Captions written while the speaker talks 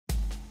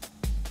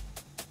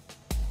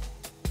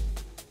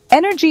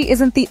Energy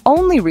isn't the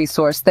only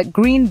resource that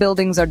green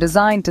buildings are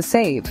designed to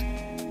save.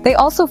 They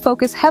also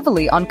focus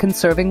heavily on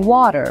conserving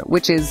water,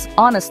 which is,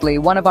 honestly,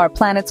 one of our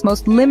planet's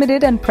most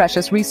limited and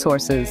precious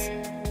resources.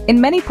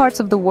 In many parts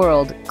of the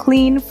world,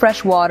 clean,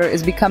 fresh water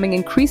is becoming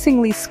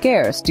increasingly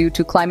scarce due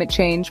to climate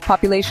change,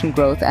 population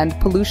growth, and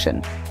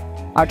pollution.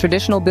 Our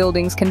traditional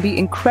buildings can be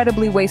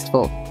incredibly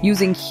wasteful,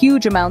 using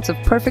huge amounts of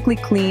perfectly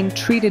clean,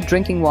 treated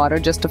drinking water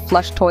just to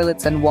flush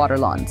toilets and water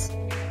lawns.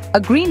 A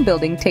green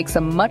building takes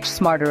a much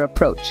smarter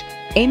approach,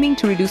 aiming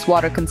to reduce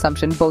water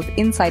consumption both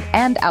inside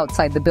and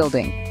outside the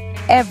building.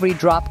 Every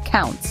drop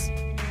counts.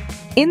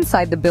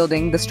 Inside the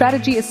building, the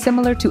strategy is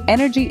similar to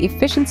energy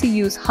efficiency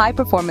use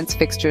high-performance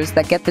fixtures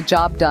that get the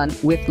job done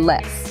with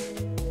less.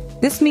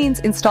 This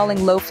means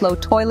installing low-flow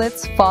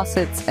toilets,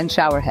 faucets, and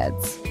shower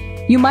heads.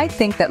 You might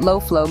think that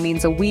low flow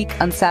means a weak,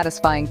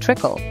 unsatisfying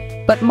trickle,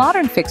 but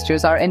modern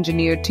fixtures are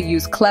engineered to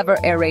use clever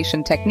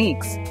aeration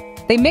techniques.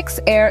 They mix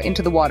air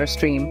into the water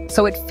stream,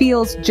 so it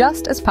feels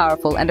just as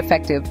powerful and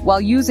effective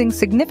while using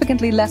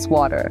significantly less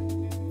water.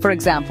 For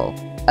example,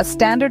 a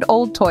standard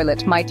old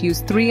toilet might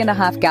use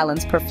 3.5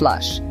 gallons per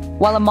flush,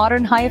 while a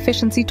modern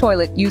high-efficiency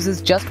toilet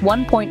uses just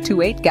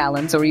 1.28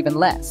 gallons or even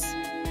less.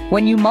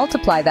 When you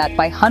multiply that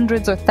by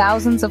hundreds or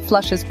thousands of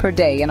flushes per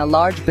day in a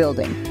large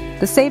building,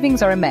 the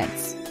savings are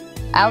immense.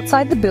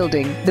 Outside the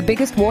building, the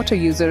biggest water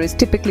user is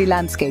typically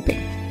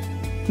landscaping.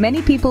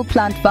 Many people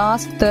plant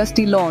vast,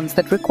 thirsty lawns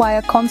that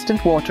require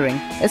constant watering,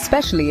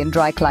 especially in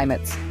dry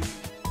climates.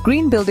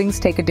 Green buildings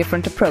take a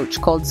different approach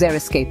called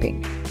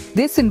xeriscaping.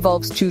 This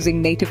involves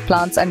choosing native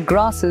plants and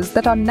grasses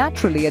that are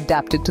naturally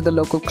adapted to the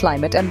local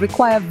climate and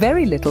require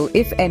very little,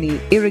 if any,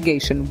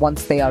 irrigation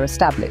once they are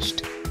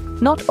established.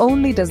 Not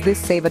only does this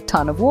save a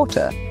ton of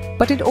water,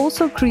 but it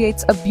also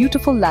creates a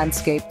beautiful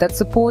landscape that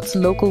supports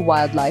local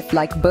wildlife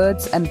like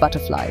birds and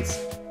butterflies.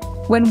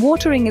 When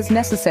watering is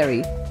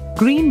necessary,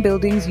 green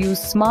buildings use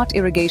smart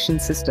irrigation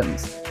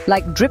systems,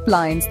 like drip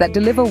lines that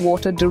deliver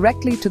water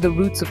directly to the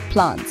roots of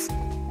plants,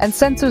 and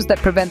sensors that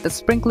prevent the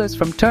sprinklers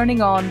from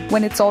turning on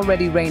when it's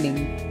already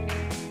raining.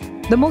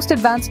 The most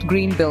advanced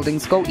green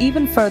buildings go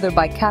even further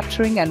by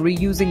capturing and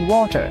reusing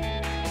water.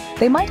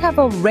 They might have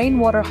a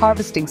rainwater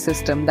harvesting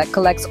system that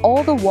collects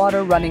all the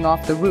water running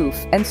off the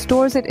roof and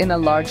stores it in a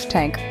large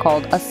tank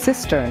called a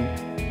cistern.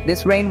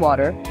 This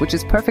rainwater, which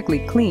is perfectly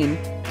clean,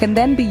 can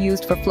then be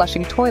used for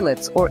flushing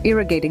toilets or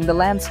irrigating the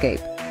landscape.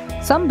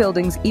 Some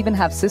buildings even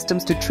have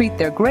systems to treat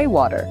their gray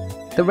water,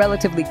 the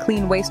relatively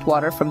clean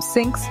wastewater from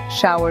sinks,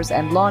 showers,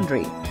 and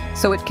laundry,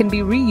 so it can be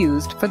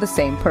reused for the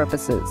same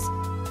purposes.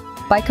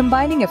 By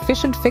combining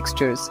efficient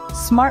fixtures,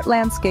 smart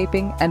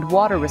landscaping, and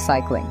water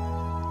recycling,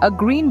 a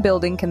green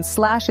building can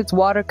slash its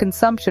water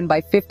consumption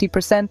by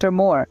 50% or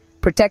more,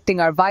 protecting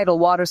our vital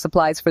water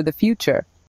supplies for the future.